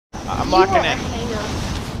I'm locking in.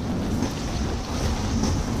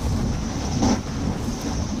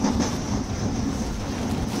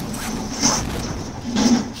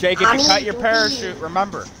 Jake, if you cut your parachute,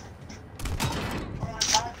 remember.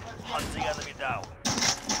 Hunting enemy down.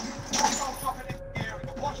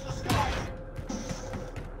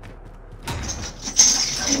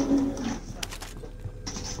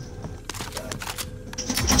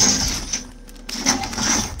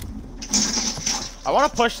 I want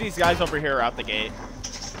to push these guys over here out the gate.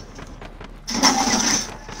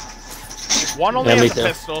 One only has a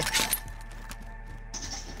pistol.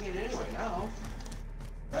 Anyway, now,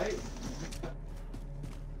 right?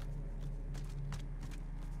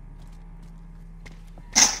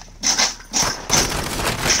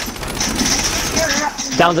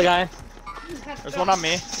 Down's a guy. There's one on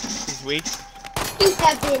me. He's weak. You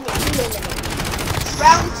have been eliminated.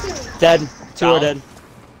 Round 2. Dead. Two are dead.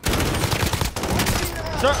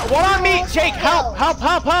 Sir, one on me! Jake, help! Help,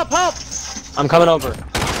 help, help, help! I'm coming over.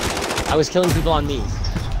 I was killing people on me.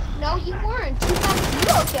 No, you weren't. You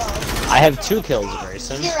have 0 kills. I have 2 kills,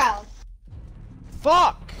 Grayson. 0.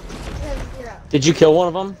 Fuck! You have 0. Did you kill one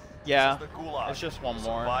of them? Yeah. It's just one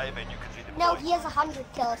more. No, he has 100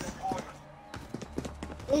 kills.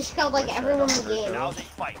 He just killed like everyone in the game. Now they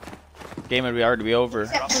fight. Game would already be over.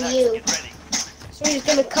 Except for you. So he's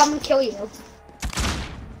gonna come and kill you.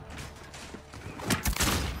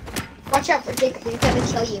 Watch out for Jacob, he's gonna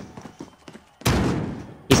kill you.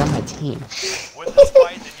 He's on my team. Win this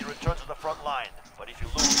fight and you return to the front line. But if you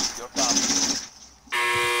lose, you're done.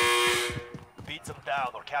 Beat them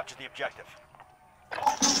down or capture the objective.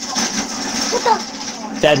 What the?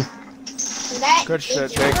 Dead. That Good shit,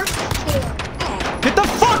 is Jake. your kill. Get the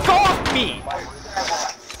fuck off me!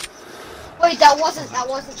 Wait, that wasn't.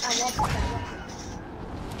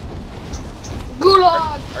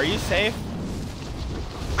 Gulag! Are you safe?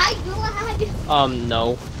 Hi, Gulag!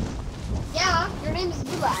 No. Yeah, your name is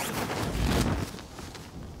Gulag.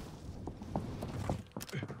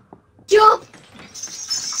 Jump!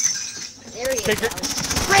 There he is.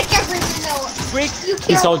 Break everything though. Weak. You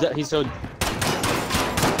He's so care dead. He's so. You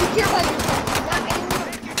care about yourself, not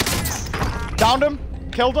anyone. Downed him.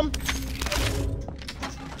 Killed him.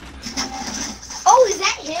 Oh, is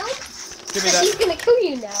that him? Give me that. He's gonna kill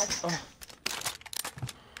you now. Oh.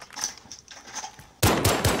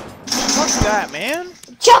 Fuck that, man.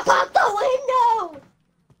 Jump out the window!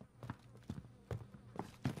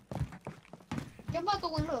 Jump out the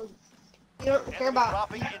window. You don't care about.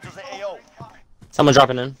 Dropping into the AO. Someone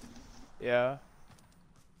dropping in. Yeah.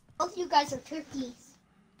 Both you guys are turkeys.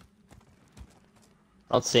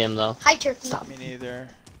 I don't see him though. Hi, turkey. Stop. Me neither.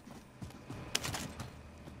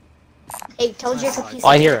 Hey, tell Jacob he's Oh,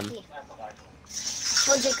 I hear him. turkey.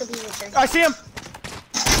 Tell Jacob he's a turkey. I see him.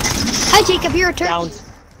 Hi, Jacob. You're a turkey. Down.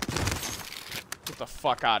 Get the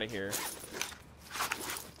fuck out of here.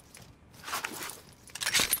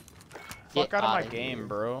 Fuck out of my game,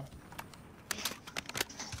 bro.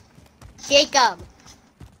 Jacob,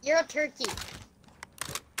 you're a turkey.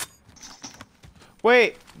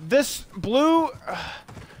 Wait, this blue,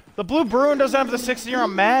 the blue Bruin doesn't have the 60-year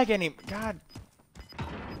mag any. God.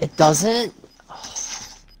 It doesn't. Oh,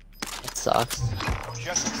 it sucks.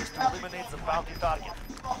 Objective is to eliminate the bounty target.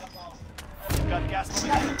 Got gas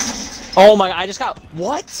moving in. Oh my! I just got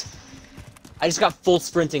what? I just got full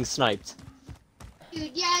sprinting sniped.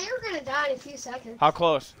 Dude, yeah, you're gonna die in a few seconds. How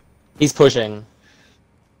close? He's pushing.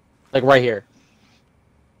 Like right here.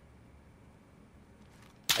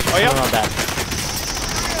 Oh yeah. Not bad.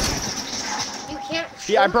 You can't.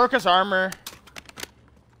 See, I broke his armor.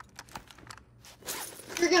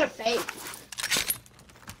 You're gonna fake.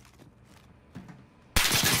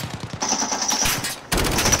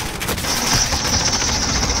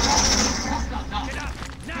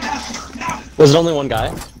 Was it only one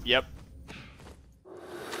guy? Yep.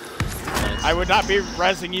 I would not be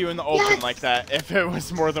rezzing you in the open like that if it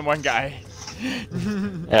was more than one guy.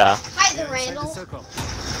 Yeah. Hi, the Randall.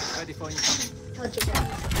 Ready for incoming. Told you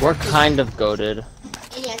that. We're kind of goaded.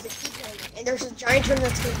 And he has a keyblade. And there's a giant one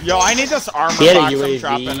that's gonna. Yo, I need this armor He had a box. I'm UAV.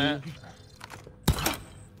 dropping it.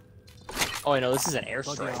 Oh, I know this is an Body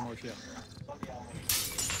airstrike. armor here.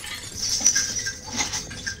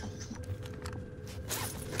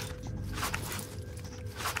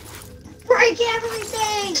 Break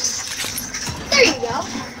everything! There you go.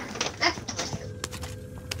 That's perfect.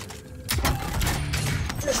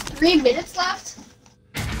 There's 3 minutes left.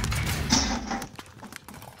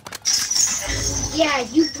 Yeah,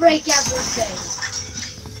 you break everything.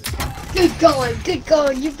 Good going, good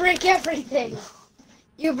going. You break everything.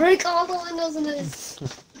 You break all the windows in this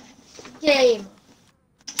game.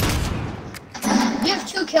 You have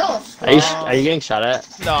 2 kills. Are you getting shot at?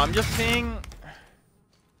 No, I'm just seeing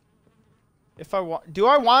if I want. Do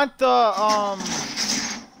I want the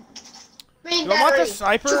Green Do I want the battery.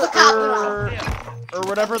 sniper or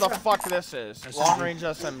whatever the fuck this is? Long range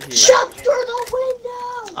SMG. Jump through the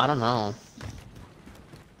window! I don't know.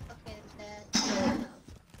 Okay, that's bad. I'm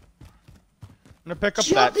gonna pick up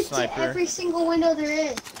Jump that into sniper. every single window there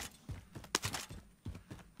is.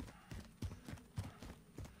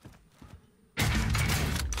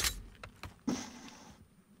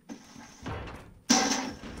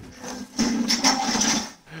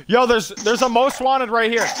 Yo, there's a most wanted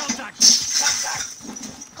right here.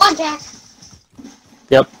 Contact!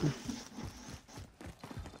 Yep.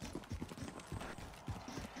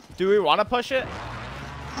 Do we want to push it?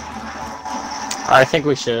 I think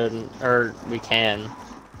we should, or we can.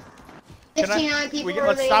 59 people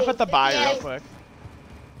Let's stop remaining. at the buy 58. real quick.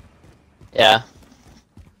 Yeah.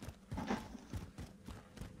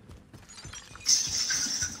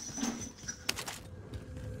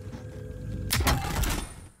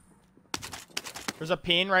 There's a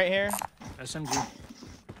peen right here. SMG.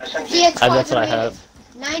 He had That's what I remaining. have.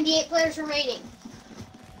 98 players remaining.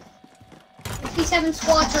 57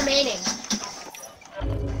 squads remaining.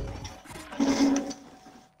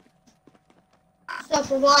 So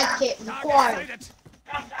for live kit required.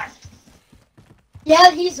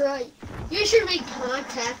 Yeah, he's right. You should make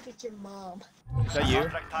contact with your mom. Is that you?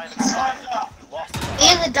 Contract time expired. Lost it.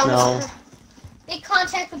 And the dumbest No. Make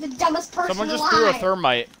contact with the dumbest person Someone just alive. threw a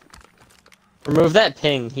thermite. Remove that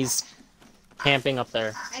ping. He's camping up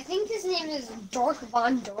there. I think his name is Dork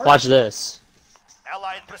Von Dork. Watch this.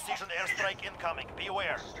 Allied precision airstrike incoming. Be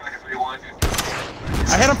aware.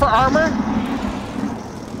 I hit him for armor.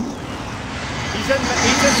 He's in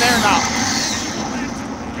there now.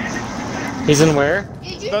 He's in where?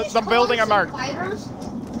 Did you The- just the call building in I some marked. fighters?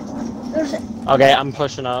 There's Okay, I'm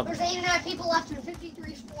pushing up. 89 people left in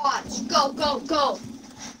 53 squads. Go, go, go.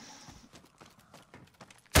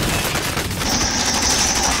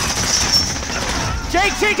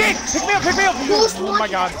 Jake! Pick me up! Most Oh my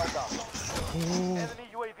wanted. god. Enemy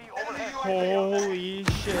UAV overhead. Holy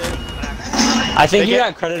shit. I think They you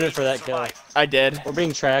get- got credited for that kill. I did. We're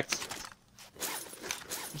being tracked.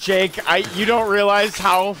 Jake, you don't realize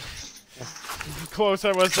how close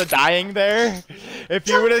I was to dying there. If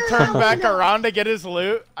you would have turned back around to get his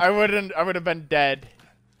loot, I would have been dead.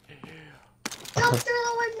 Jump through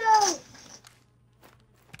the window.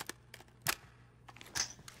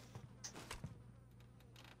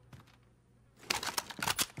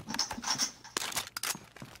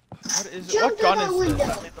 What is it? Jump What gun through the is window. this?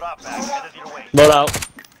 Friendly drop back headed your way. Load out.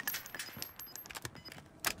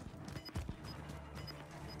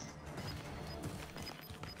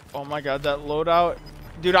 Oh my god, that loadout.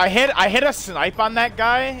 Dude, I hit a snipe on that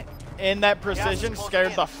guy, and that Gas is precision closing scared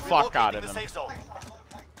in. the fuck out of Relocating the him. safe zone.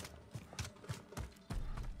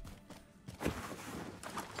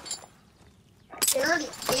 They're already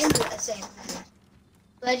in the same thing.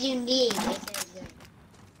 What do you need?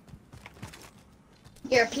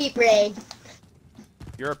 You're a pea brain.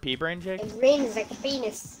 You're a pea-brain, Jake? And brain is like a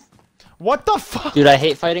penis. What the fuck? Dude, I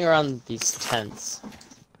hate fighting around these tents.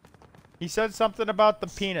 He said something about the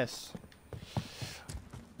penis.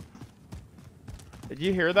 Did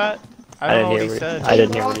you hear that? I don't know what he said. I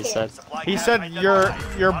didn't hear what he said. Supply He cap said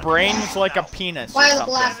identified. your brain's like a penis or Why the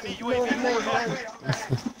something. blast? Enemy UAV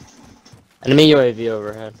overhead. Enemy UAV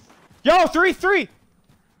overhead. Yo, 3-3!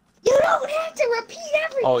 You don't have to repeat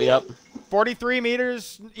everything. Oh, yep. 43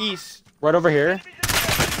 meters east. Right over here.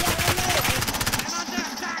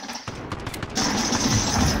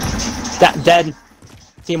 Dead.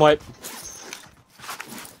 Team wipe.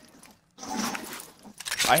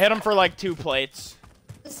 I hit him for like 2 plates.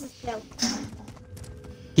 This is dope.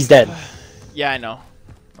 He's dead. Yeah, I know.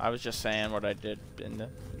 I was just saying what I did in the...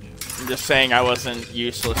 I'm just saying I wasn't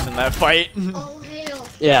useless in that fight. Oh, hell.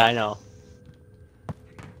 Yeah, I know.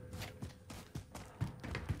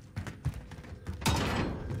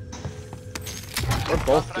 We're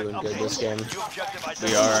both doing good this game. New objective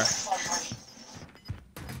We identified.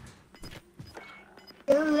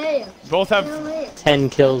 are. You're later. Both have... You're later. 10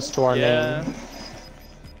 kills to our Yeah. name.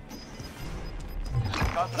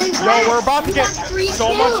 Yo, we're about to You get got 3 so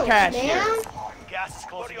kills, much cash man. here. Gas is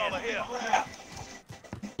closing in.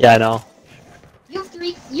 Yeah, I know. You have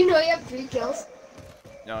 3. You know you have 3 kills.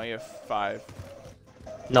 No, you have 5.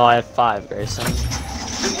 No, I have 5, Grayson. You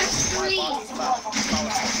have 3.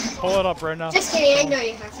 Pull it up right now. Just kidding. I know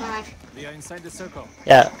you have 5. We are inside the circle.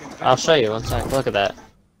 Yeah, I'll show you one sec. Look at that.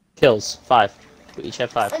 Kills. 5. We each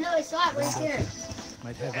have 5. I know I saw it right there.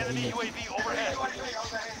 Might have a Enemy remake. UAV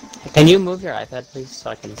overhead. Can you move your iPad, please, so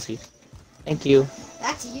I can see? Thank you.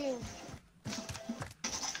 That's you.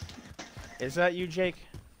 Is that you, Jake?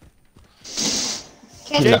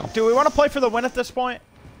 Can No. Jake, do we want to play for the win at this point?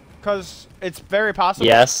 Because it's very possible.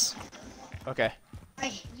 Yes. Okay.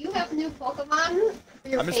 you have new Pokemon for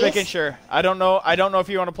your I'm just face? making sure. I don't know if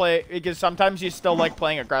you want to play, because sometimes you still like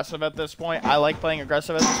playing aggressive at this point. I like playing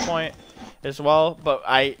aggressive at this point as well, but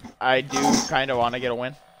I do kind of want to get a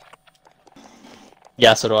win.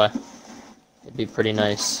 Yeah, so do I. It'd be pretty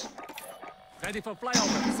nice. Ready for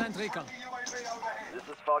flyover. Send recon. This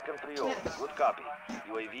is Falcon 3-0. Good copy.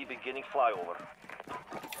 UAV beginning flyover.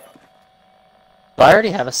 Do I already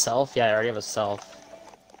have a self? Yeah, I already have a self.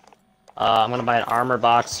 I'm gonna buy an armor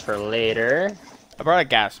box for later. I brought a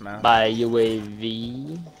gas, man. Buy a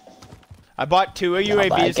UAV. I bought 2 I'll buy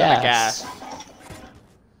UAVs and a gas.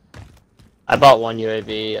 I bought 1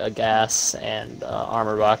 UAV, a gas, and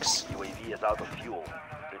armor box. UAV is out of fuel.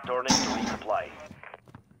 Returning to resupply.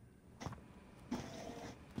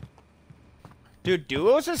 Dude,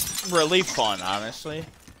 duos is really fun, honestly.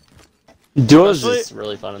 Duos Especially- is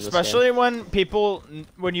really fun in this Especially game.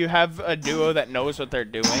 when you have a duo that knows what they're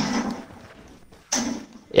doing.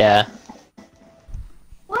 Yeah.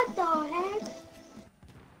 What the heck?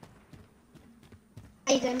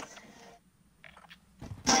 Aiden.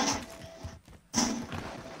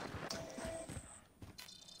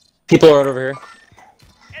 People are over here.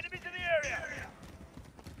 Enemies in the area.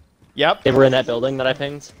 Yep. They were in that building that I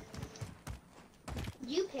pinged.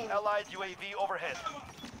 You can. Allied UAV overhead.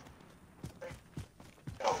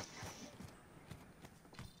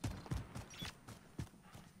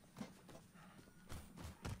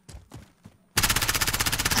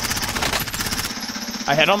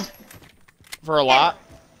 I hit him for a lot.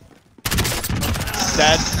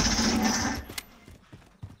 Dead.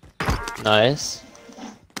 Nice.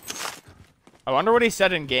 I wonder what he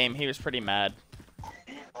said in game. He was pretty mad.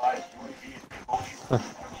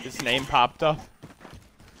 His name popped up.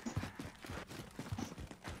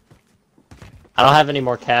 I don't have any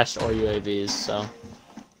more cash or UAVs, so.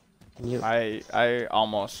 Can you? I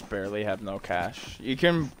almost barely have no cash. You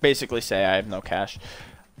can basically say I have no cash.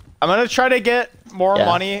 I'm gonna try to get more Yeah.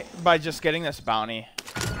 money by just getting this bounty.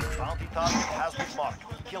 Bounty target has been marked.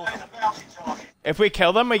 Kill them. If we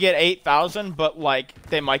kill them, we get 8,000, but like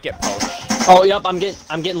they might get poached. Oh, yep. I'm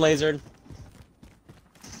getting lasered.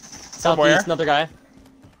 Southeast, where? another guy.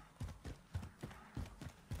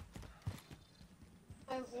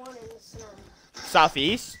 I have one in the sun.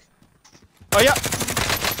 Southeast. Oh yeah,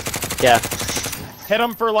 Yeah. hit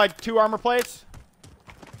him for like 2 armor plates.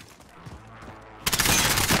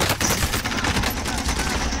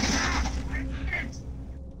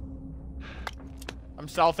 I'm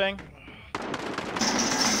selfing.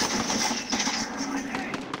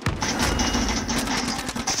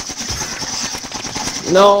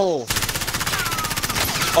 No.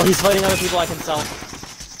 Oh, he's fighting other people I can sell.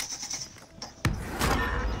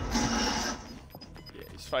 Yeah,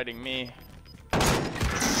 he's fighting me.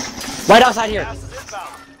 Right outside here. Gas is inbound.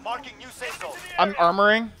 Marking new safe zone. I'm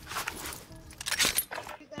armoring.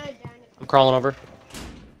 You're gonna die. I'm crawling over.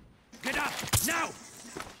 Get up now.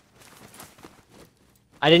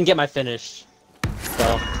 I didn't get my finish.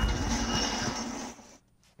 So.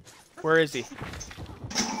 Where is he?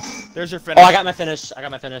 There's your Oh, finish. I got my finish. I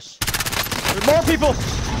got my finish. There's more people.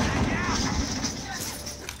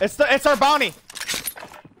 It's our bounty.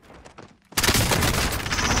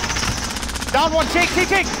 Down one. Take.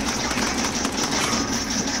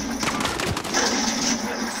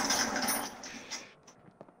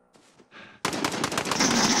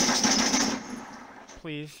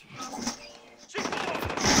 Please.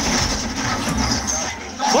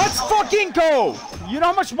 Let's fucking go! You know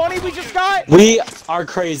how much money we just got? We are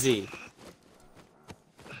crazy.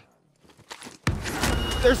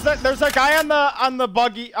 There's that guy on the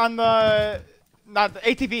buggy not the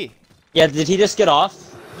ATV. Yeah, did he just get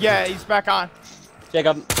off? Yeah, he's back on.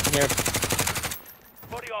 Jacob, here.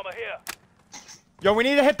 Body armor here. Yo, we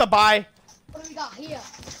need to hit the buy. What do we got here?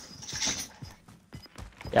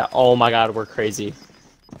 Yeah, oh my god, we're crazy.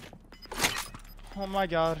 Oh my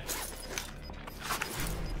god.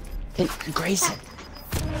 Grayson,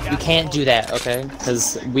 you can't do that, okay?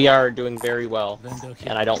 Because we are doing very well,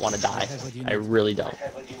 and I don't want to die. I really don't.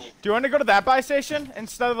 Do you want to go to that buy station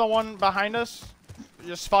instead of the one behind us?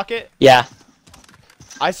 Just fuck it. Yeah,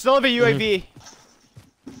 I still have a UAV.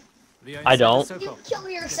 We are I inside the don't. circle. You kill Get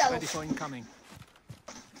ready yourself. for incoming.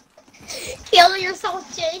 Kill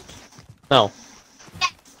yourself, Jake. no.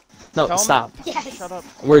 No, Tell me- stop. Yes. Shut up.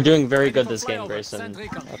 We're doing very Ready good for this game, flyover. Grayson. Send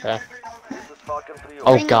recon. Okay. This is Falcon 3-0.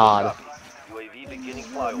 Oh god. UAV beginning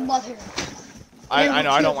flyover. Mother. I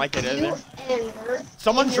know, I don't like it either.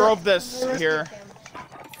 Someone drove this here.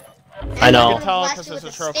 I know. You can tell because there's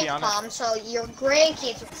a trophy on it. Bomb, so your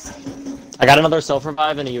grandkids will see. I got another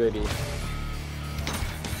self-revive and a UAV.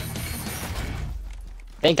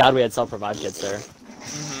 Thank God we had self-revive kits there.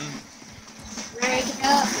 Rank it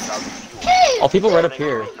up. Hey, Oh, people right up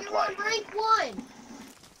here. you're on rank 1.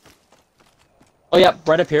 Oh yeah,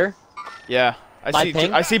 right up here. Yeah, My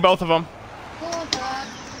ping? I see both of them. Hold on.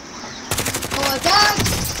 Hold on.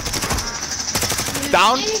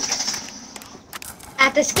 Down.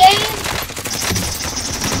 At the scan.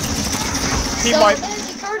 Team So wipe.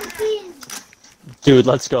 there's the courtesy. Dude,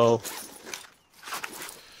 let's go.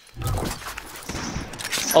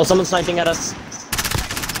 Oh, someone's sniping at us.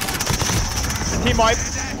 Team wipe.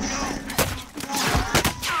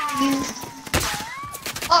 You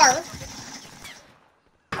are.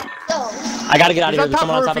 So, I gotta get out He's of here. on There's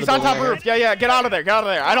someone on top top roof. of the He's on building. top right roof. Yeah, yeah. Get out of there. Get out of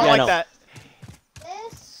there. I don't Yeah, I like know. that.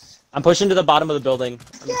 this I'm pushing to the bottom of the building,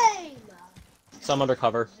 game. so I'm under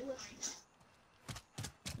cover.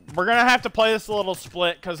 We're gonna have to play this a little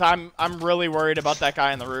split because I'm really worried about that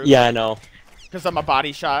guy on the roof. Yeah, I know. Because I'm a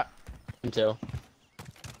body shot. Me too.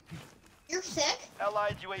 You're sick?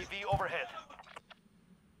 Allied UAV overhead.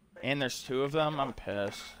 And there's 2 of them. I'm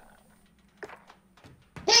pissed.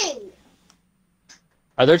 Hey!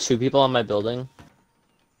 Are there 2 people on my building?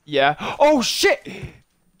 Yeah. Oh shit,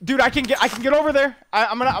 dude! I can get over there.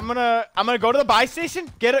 I'm gonna go to the buy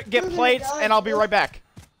station, get plates, and I'll be right back.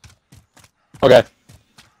 Okay.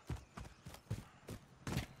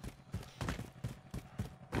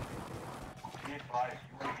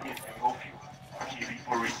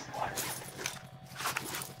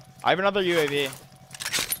 I have another UAV.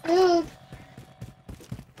 Dude.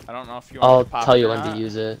 I don't know if you want I'll to pop tell it you or when not. to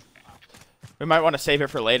use it. We might want to save it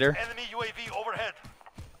for later. Enemy UAV overhead.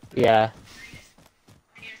 Yeah.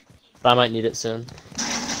 But I might need it soon.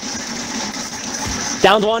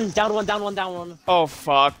 Downed one, downed one, downed one, downed one. Oh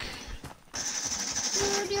fuck.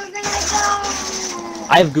 Dude, you're gonna go.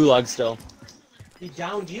 I have gulag still. He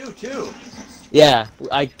downed you too. Yeah,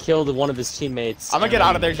 I killed one of his teammates. I'm gonna and get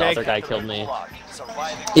out of there, the Jake. other guy killed me. Gulag.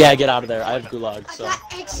 Surviving. Yeah, get out of there. I have gulag, I so. got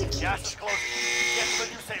executed. Gas is closing. Get to the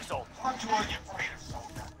new safe zone.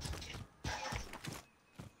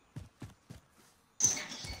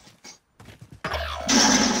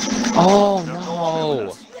 Oh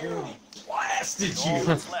no! Blasted All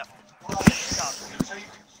that's left.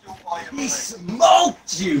 He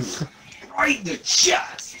smoked you right in the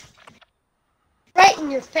chest. Right in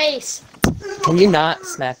your face. Can you not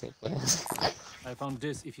smack me, please? I found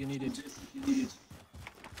this if you need it.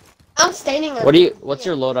 I'm standing on. What's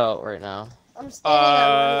your loadout right now? I'm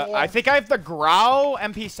standing on. I think I have the Grau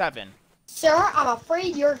MP7. Sir, I'm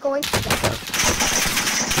afraid you're going to die.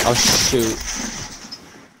 Oh shoot.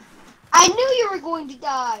 I knew you were going to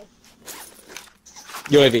die.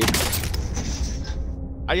 UAV.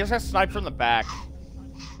 I just got sniped from the back.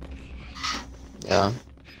 Yeah.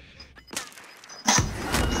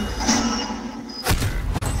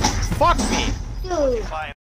 Fuck me. Dude. Fine.